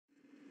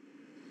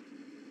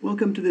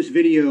Welcome to this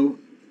video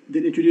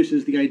that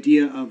introduces the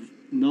idea of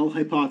null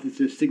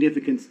hypothesis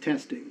significance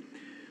testing.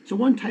 So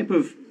one type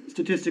of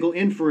statistical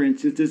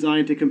inference is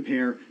designed to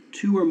compare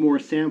two or more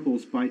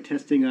samples by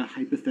testing a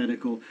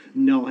hypothetical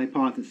null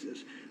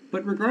hypothesis.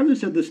 But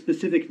regardless of the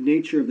specific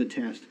nature of the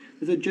test,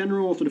 there's a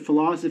general sort of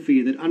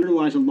philosophy that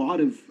underlies a lot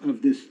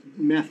of this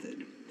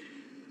method.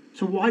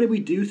 So why do we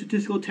do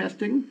statistical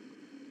testing?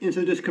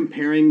 Instead of just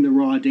comparing the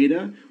raw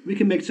data, we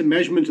can make some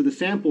measurements of the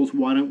samples.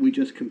 Why don't we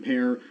just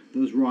compare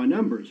those raw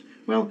numbers?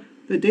 Well,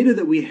 the data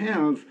that we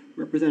have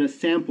represent a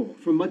sample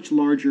from a much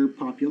larger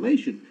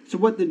population. So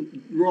what the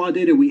raw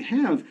data we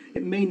have,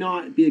 it may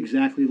not be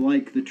exactly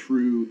like the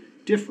true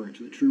difference,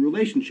 or the true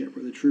relationship,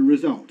 or the true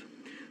result.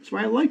 So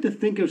I like to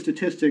think of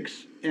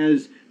statistics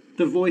as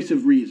the voice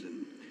of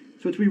reason.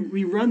 So it's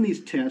we run these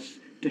tests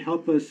to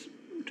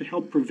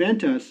help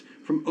prevent us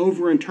from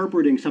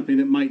over-interpreting something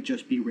that might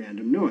just be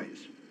random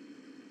noise.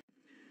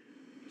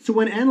 So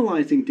when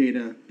analyzing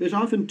data, there's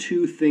often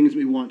two things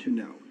we want to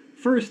know.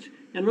 First,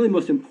 and really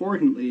most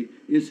importantly,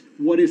 is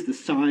what is the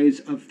size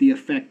of the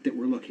effect that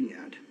we're looking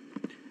at?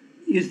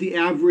 Is the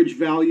average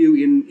value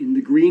in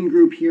the green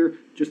group here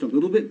just a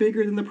little bit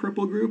bigger than the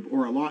purple group,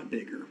 or a lot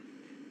bigger?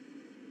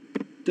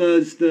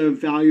 Does the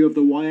value of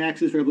the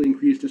y-axis variable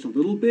increase just a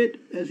little bit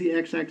as the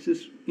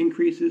x-axis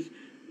increases,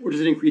 or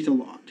does it increase a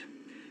lot?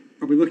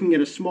 Are we looking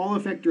at a small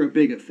effect or a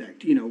big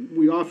effect? You know,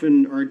 we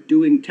often are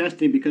doing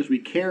testing because we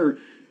care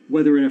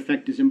whether an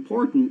effect is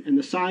important, and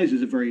the size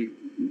is a very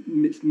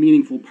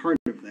meaningful part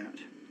of that.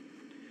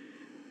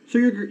 So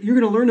you're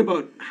going to learn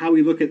about how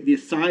we look at the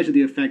size of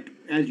the effect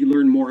as you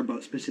learn more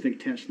about specific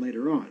tests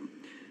later on.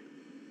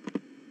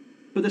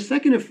 But the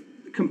second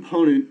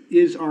component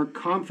is our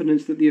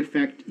confidence that the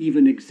effect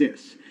even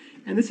exists.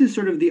 And this is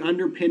sort of the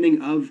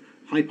underpinning of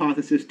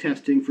hypothesis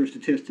testing for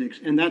statistics,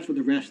 and that's what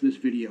the rest of this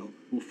video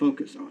will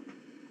focus on.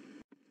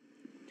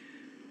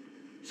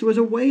 So as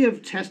a way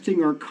of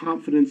testing our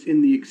confidence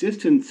in the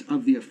existence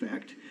of the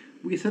effect,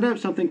 we set up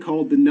something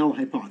called the null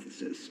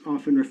hypothesis,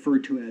 often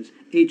referred to as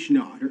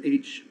H0 or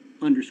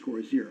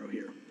H_0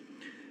 here.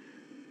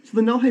 So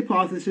the null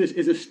hypothesis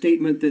is a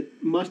statement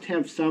that must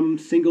have some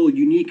single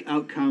unique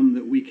outcome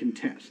that we can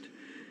test.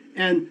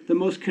 And the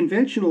most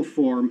conventional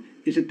form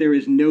is that there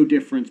is no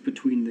difference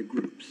between the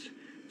groups.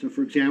 So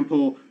for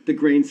example, the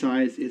grain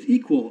size is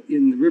equal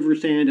in the river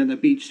sand and the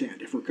beach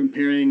sand if we're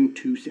comparing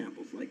two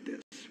samples like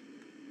this.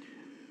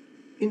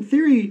 In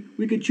theory,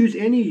 we could choose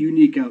any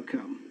unique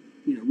outcome.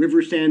 You know,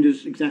 river sand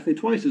is exactly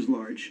twice as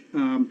large,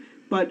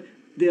 but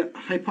the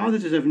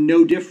hypothesis of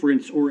no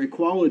difference or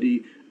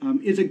equality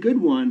is a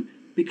good one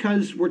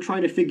because we're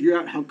trying to figure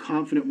out how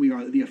confident we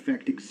are that the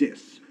effect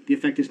exists. The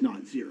effect is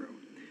not zero.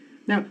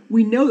 Now,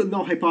 we know that the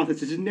null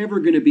hypothesis is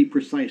never going to be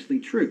precisely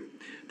true.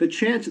 The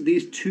chance that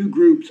these two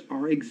groups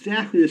are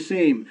exactly the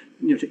same,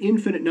 to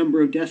infinite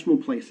number of decimal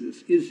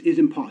places is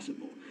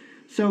impossible.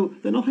 So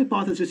the null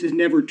hypothesis is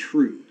never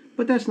true.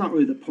 But that's not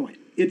really the point.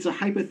 It's a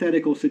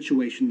hypothetical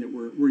situation that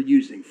we're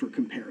using for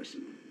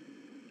comparison.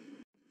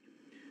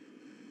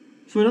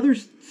 So another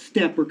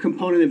step or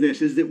component of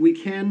this is that we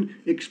can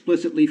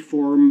explicitly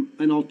form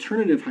an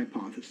alternative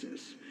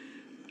hypothesis.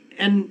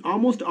 And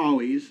almost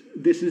always,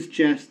 this is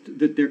just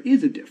that there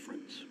is a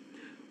difference.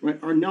 Right?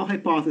 Our null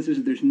hypothesis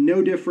is there's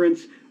no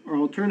difference. Our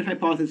alternative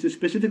hypothesis,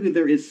 specifically,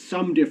 there is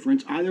some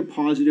difference, either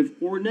positive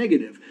or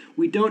negative.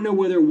 We don't know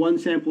whether one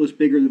sample is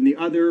bigger than the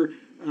other,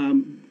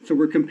 so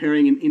we're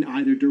comparing in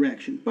either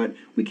direction. But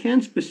we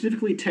can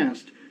specifically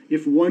test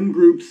if one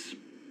group's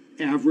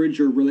average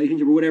or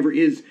relationship or whatever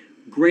is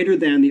greater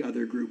than the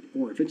other group,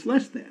 or if it's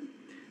less than.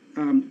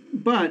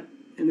 But,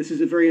 and this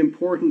is a very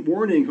important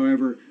warning,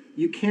 however,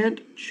 you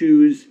can't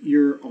choose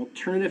your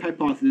alternative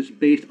hypothesis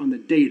based on the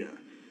data.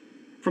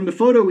 From the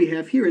photo we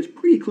have here, it's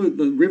pretty clear that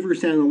the river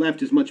sand on the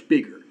left is much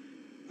bigger.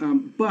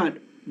 But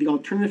the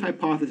alternative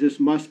hypothesis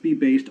must be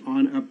based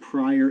on a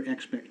prior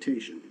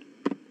expectation.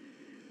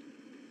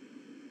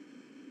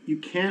 You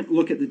can't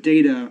look at the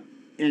data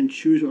and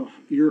choose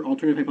your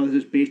alternative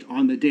hypothesis based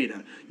on the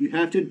data. You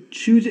have to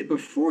choose it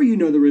before you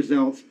know the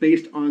results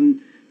based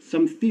on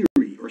some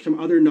theory or some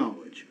other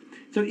knowledge.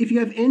 So if you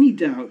have any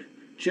doubt,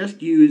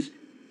 just use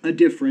a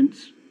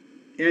difference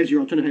as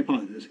your alternative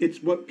hypothesis.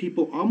 It's what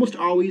people almost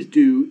always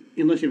do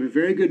unless you have a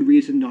very good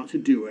reason not to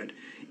do it,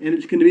 and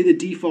it's going to be the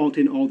default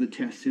in all the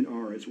tests in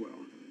R as well.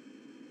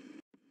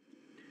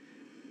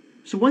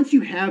 So once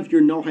you have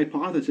your null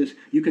hypothesis,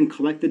 you can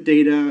collect the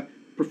data,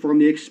 perform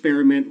the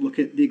experiment, look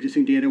at the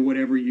existing data,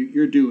 whatever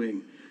you're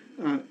doing.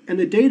 And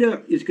the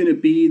data is going to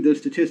be the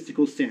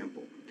statistical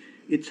sample.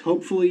 It's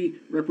hopefully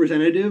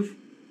representative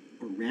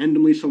or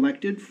randomly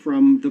selected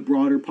from the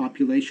broader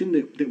population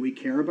that we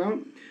care about.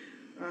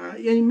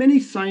 In many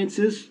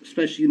sciences,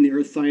 especially in the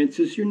earth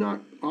sciences, you're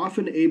not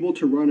often able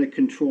to run a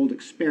controlled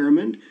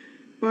experiment,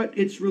 but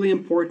it's really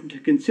important to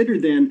consider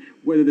then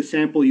whether the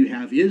sample you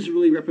have is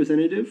really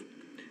representative.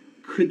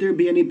 Could there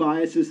be any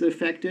biases that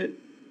affect it?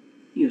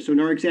 So in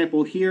our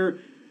example here,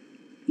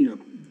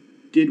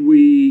 did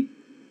we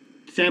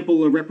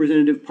sample a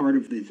representative part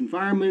of these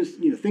environments?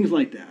 Things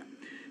like that.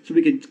 So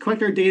we could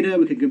collect our data,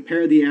 we could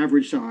compare the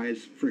average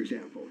size, for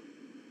example.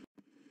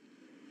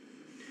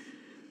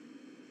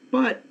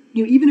 But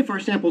even if our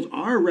samples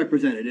are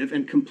representative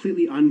and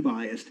completely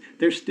unbiased,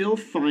 they're still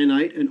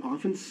finite and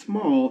often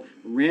small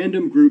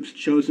random groups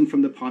chosen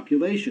from the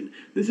population.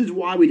 This is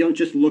why we don't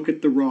just look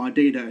at the raw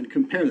data and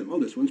compare them. Oh,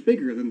 this one's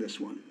bigger than this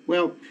one.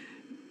 Well,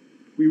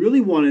 we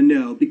really want to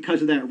know,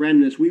 because of that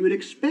randomness, we would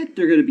expect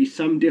there going to be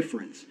some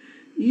difference.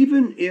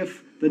 Even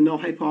if the null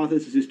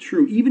hypothesis is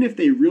true, even if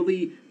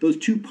those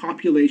two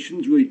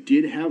populations really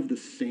did have the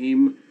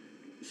same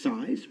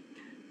size,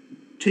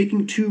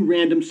 taking two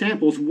random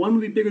samples, one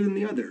would be bigger than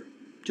the other,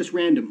 just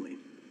randomly.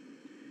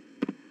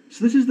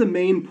 So this is the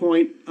main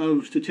point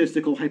of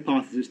statistical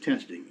hypothesis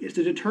testing, is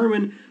to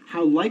determine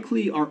how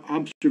likely our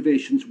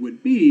observations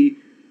would be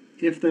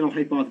if the null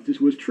hypothesis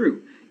was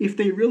true. If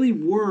they really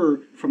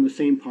were from the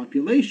same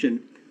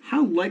population,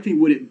 how likely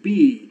would it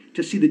be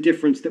to see the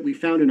difference that we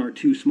found in our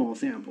two small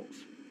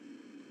samples?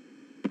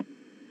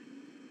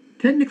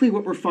 Technically,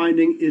 what we're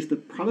finding is the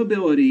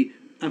probability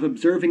of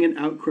observing an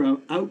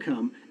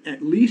outcome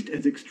at least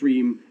as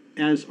extreme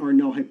as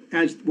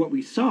what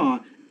we saw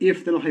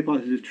if the null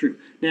hypothesis is true.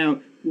 Now,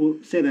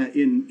 we'll say that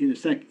in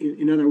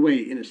another way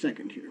in a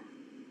second here.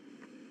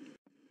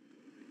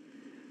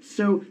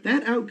 So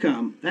that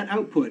outcome, that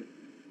output,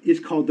 is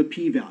called the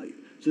p-value.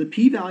 So the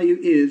p-value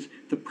is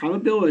the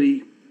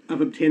probability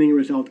of obtaining a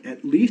result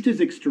at least as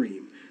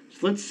extreme.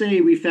 So let's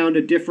say we found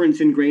a difference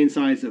in grain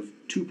size of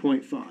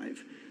 2.5.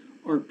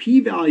 Our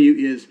p-value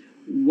is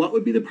what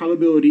would be the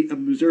probability of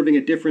observing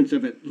a difference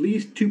of at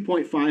least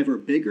 2.5 or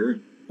bigger,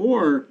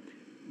 or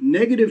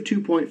negative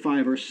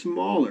 2.5 or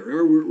smaller,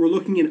 or we're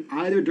looking in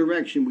either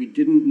direction. We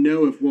didn't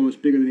know if one was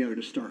bigger than the other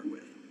to start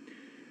with.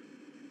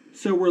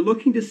 So we're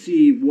looking to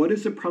see what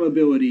is the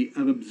probability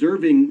of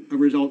observing a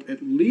result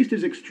at least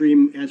as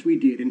extreme as we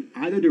did in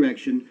either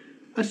direction,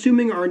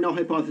 assuming our null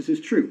hypothesis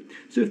is true.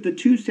 So if the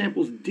two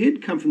samples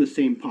did come from the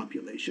same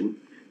population,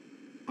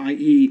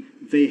 i.e.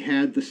 they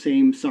had the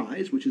same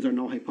size, which is our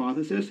null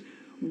hypothesis,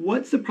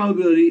 what's the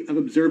probability of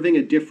observing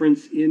a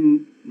difference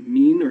in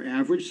mean or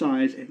average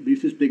size at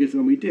least as big as the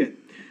one we did?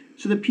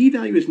 So the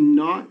p-value is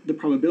not the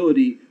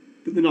probability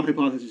that the null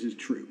hypothesis is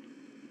true.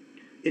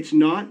 It's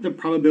not the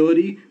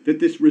probability that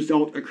this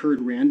result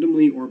occurred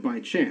randomly or by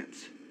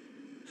chance.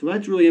 So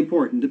that's really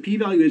important. The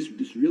p-value is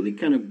this really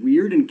kind of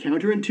weird and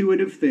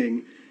counterintuitive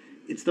thing.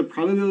 It's the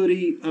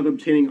probability of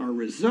obtaining our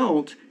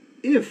result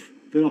if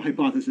the null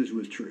hypothesis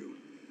was true.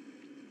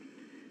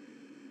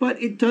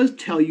 But it does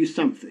tell you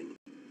something.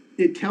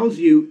 It tells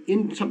you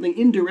something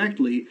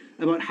indirectly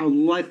about how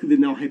likely the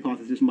null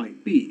hypothesis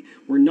might be.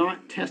 We're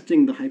not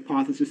testing the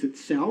hypothesis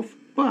itself,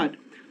 but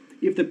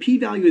if the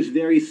p-value is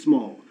very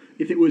small,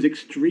 if it was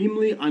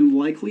extremely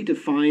unlikely to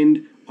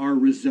find our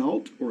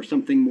result, or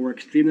something more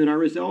extreme than our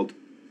result,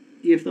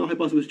 if the null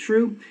hypothesis was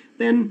true,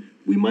 then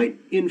we might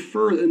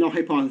infer that the null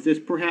hypothesis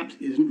perhaps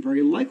isn't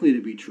very likely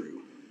to be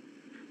true.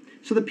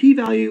 So the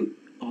p-value,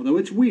 although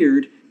it's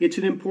weird, it's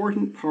an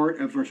important part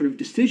of our sort of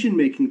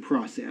decision-making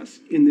process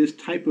in this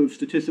type of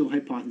statistical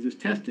hypothesis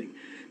testing,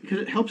 because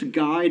it helps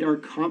guide our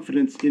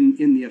confidence in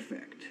the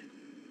effect.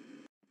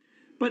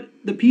 But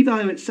the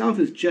p-value itself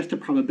is just a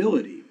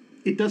probability.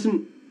 It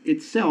doesn't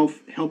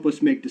itself help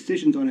us make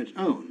decisions on its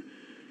own.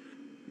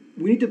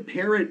 We need to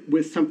pair it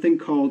with something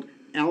called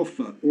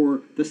alpha,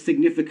 or the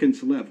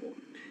significance level.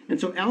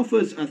 And so alpha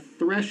is a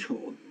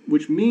threshold,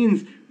 which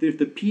means that if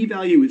the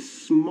p-value is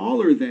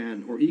smaller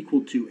than or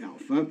equal to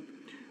alpha,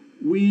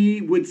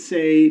 we would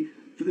say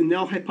that the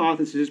null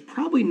hypothesis is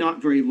probably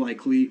not very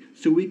likely,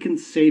 so we can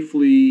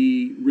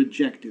safely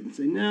reject it and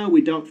say, no,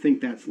 we don't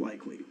think that's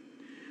likely.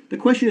 The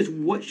question is,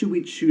 what should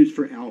we choose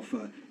for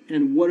alpha,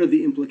 and what are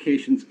the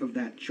implications of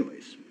that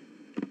choice?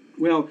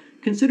 Well,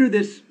 consider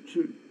this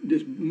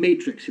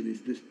matrix here,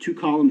 these two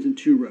columns and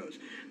two rows.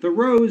 The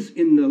rows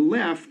in the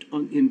left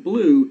in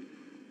blue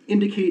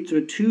indicate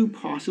sort of two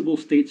possible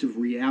states of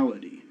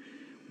reality.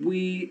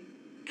 We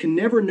can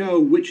never know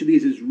which of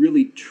these is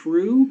really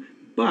true,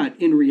 but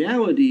in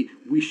reality,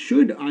 we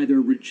should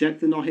either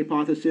reject the null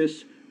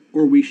hypothesis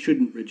or we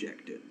shouldn't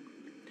reject it.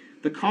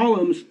 The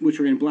columns, which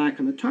are in black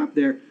on the top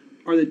there,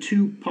 are the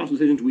two possible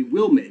decisions we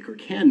will make or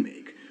can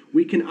make.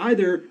 We can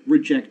either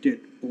reject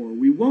it or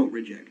we won't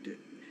reject it.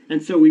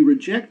 And so we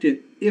reject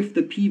it if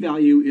the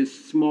p-value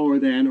is smaller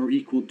than or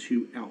equal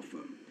to alpha.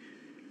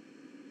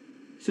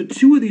 So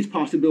two of these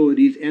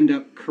possibilities end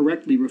up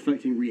correctly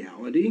reflecting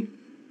reality,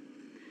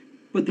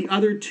 but the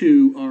other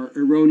two are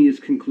erroneous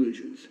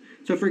conclusions.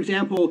 So for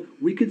example,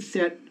 we could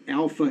set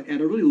alpha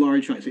at a really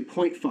large value, say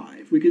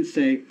 0.5. We could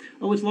say,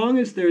 oh, as long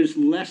as there's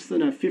less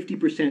than a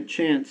 50%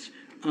 chance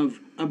of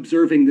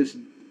observing this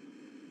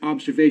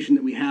observation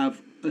that we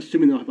have,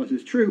 assuming the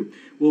hypothesis is true,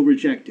 we'll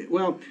reject it.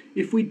 Well,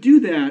 if we do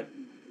that,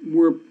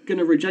 we're going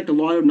to reject a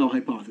lot of null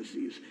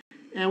hypotheses.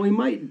 And we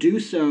might do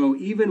so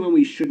even when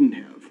we shouldn't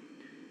have.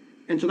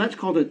 And so that's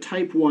called a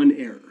type 1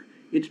 error.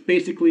 It's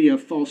basically a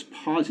false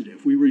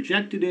positive. We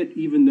rejected it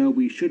even though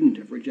we shouldn't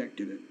have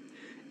rejected it.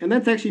 And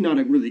that's actually not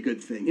a really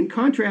good thing. In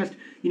contrast,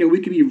 we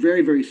could be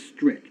very, very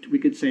strict. We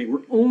could say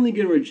we're only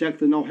going to reject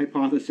the null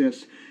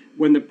hypothesis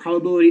when the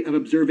probability of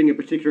observing a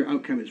particular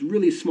outcome is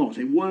really small,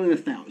 say 1 in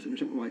 1,000 or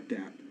something like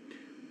that.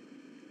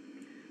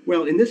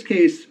 Well, in this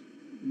case,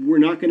 we're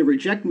not going to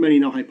reject many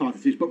null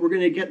hypotheses, but we're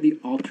going to get the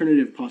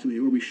alternative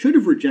possibility where we should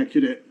have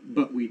rejected it,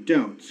 but we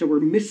don't. So we're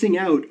missing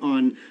out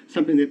on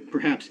something that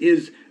perhaps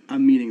is a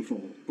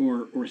meaningful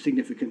or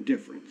significant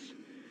difference.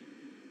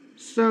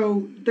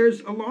 So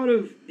there's a lot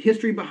of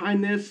history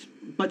behind this,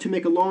 but to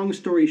make a long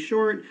story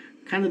short,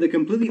 kind of the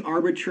completely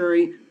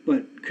arbitrary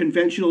but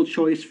conventional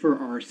choice for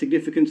our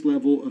significance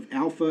level of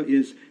alpha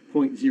is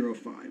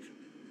 0.05.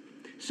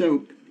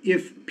 So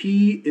if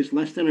p is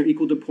less than or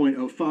equal to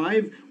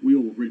 0.05, we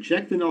will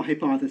reject the null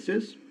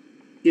hypothesis.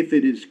 If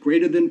it is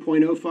greater than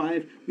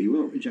 0.05, we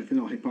won't reject the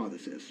null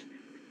hypothesis.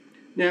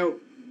 Now,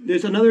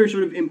 there's another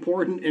sort of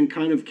important and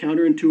kind of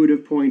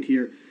counterintuitive point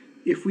here.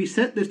 If we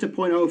set this to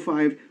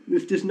 0.05,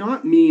 this does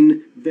not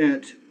mean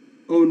that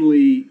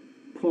only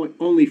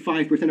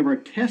 5% of our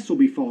tests will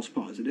be false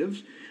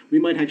positives. We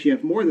might actually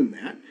have more than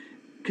that,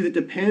 because it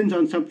depends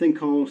on something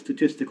called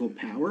statistical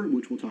power,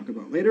 which we'll talk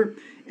about later,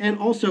 and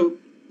also,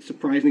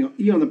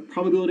 surprisingly, on the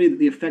probability that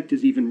the effect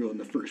is even real in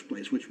the first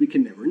place, which we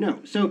can never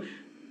know. So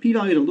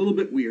p-value is a little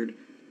bit weird.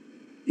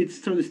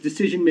 It's sort of this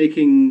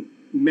decision-making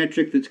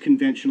metric that's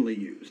conventionally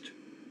used.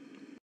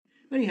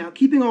 Anyhow,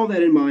 keeping all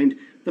that in mind,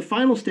 the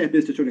final step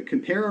is to sort of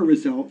compare our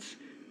results,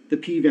 the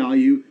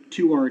p-value,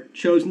 to our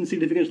chosen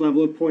significance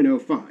level of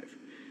 0.05.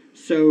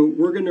 So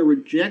we're going to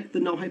reject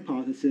the null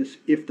hypothesis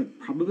if the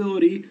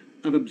probability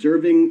of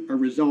observing a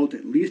result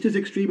at least as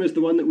extreme as the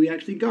one that we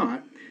actually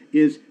got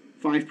is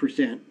 5%,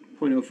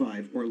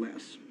 0.05 or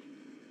less.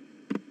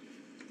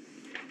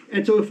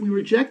 And so if we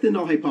reject the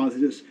null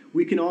hypothesis,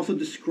 we can also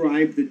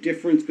describe the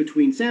difference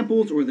between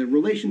samples or the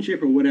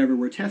relationship or whatever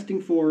we're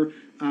testing for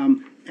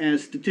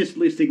as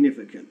statistically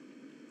significant.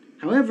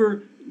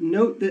 However,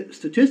 note that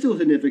statistical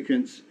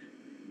significance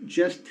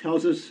just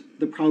tells us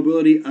the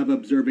probability of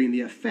observing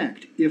the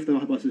effect if the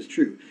null hypothesis is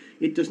true.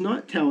 It does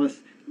not tell us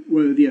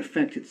whether the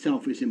effect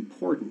itself is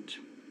important.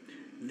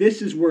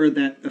 This is where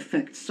that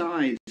effect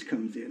size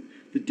comes in.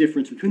 The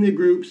difference between the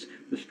groups,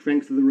 the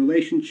strength of the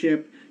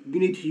relationship. You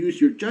need to use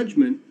your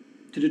judgment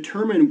to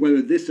determine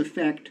whether this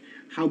effect,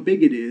 how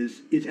big it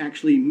is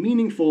actually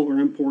meaningful or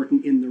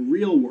important in the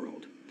real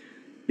world.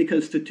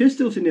 Because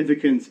statistical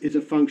significance is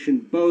a function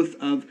both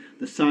of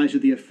the size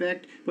of the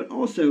effect, but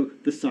also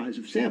the size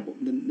of sample,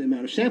 the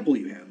amount of sample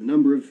you have, the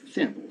number of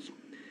samples.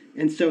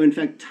 And so, in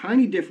fact,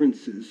 tiny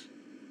differences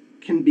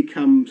can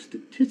become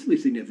statistically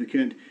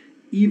significant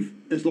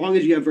as long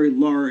as you have very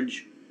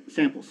large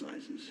sample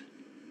sizes.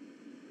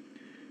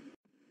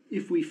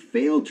 If we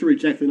fail to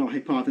reject the null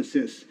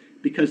hypothesis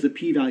because the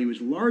p-value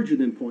is larger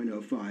than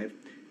 0.05,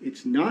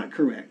 it's not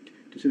correct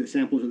to say the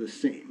samples are the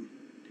same.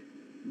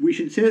 We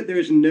should say that there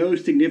is no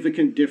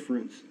significant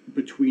difference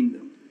between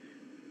them.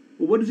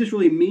 Well, what does this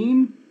really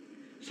mean?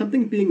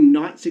 Something being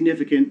not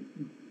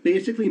significant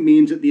basically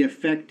means that the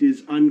effect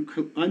is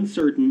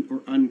uncertain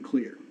or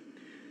unclear.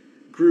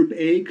 Group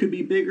A could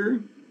be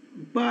bigger,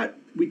 but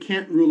we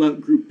can't rule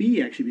out group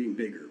B actually being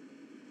bigger.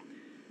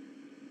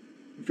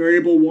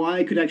 Variable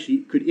Y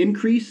could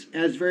increase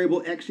as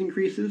variable X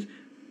increases,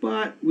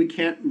 but we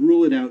can't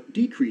rule it out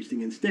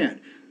decreasing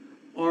instead.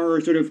 Our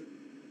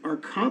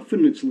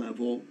confidence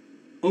level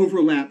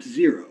overlaps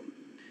 0.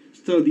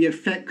 So the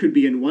effect could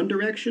be in one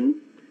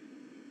direction,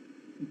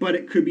 but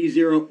it could be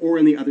 0 or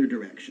in the other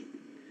direction.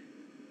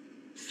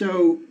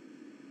 So,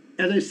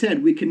 as I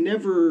said, we can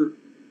never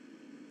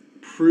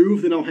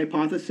prove the null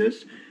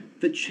hypothesis.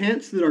 The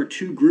chance that our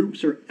two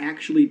groups are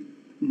actually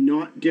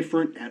not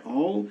different at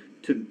all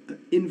to an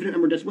infinite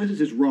number of decimal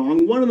places is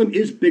wrong. One of them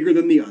is bigger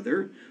than the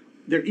other.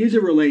 There is a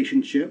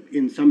relationship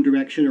in some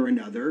direction or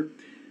another.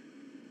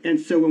 And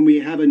so when we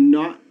have a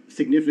not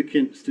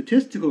significant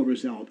statistical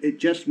result, it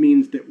just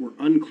means that we're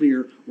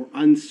unclear or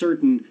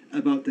uncertain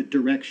about the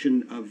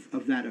direction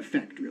of that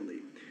effect, really.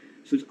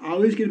 So there's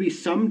always going to be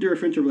some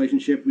difference or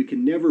relationship. We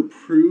can never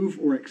prove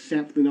or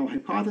accept the null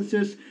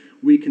hypothesis.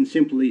 We can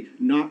simply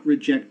not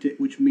reject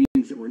it, which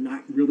means that we're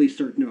not really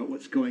certain about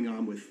what's going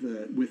on with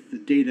the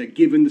data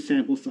given the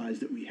sample size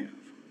that we have.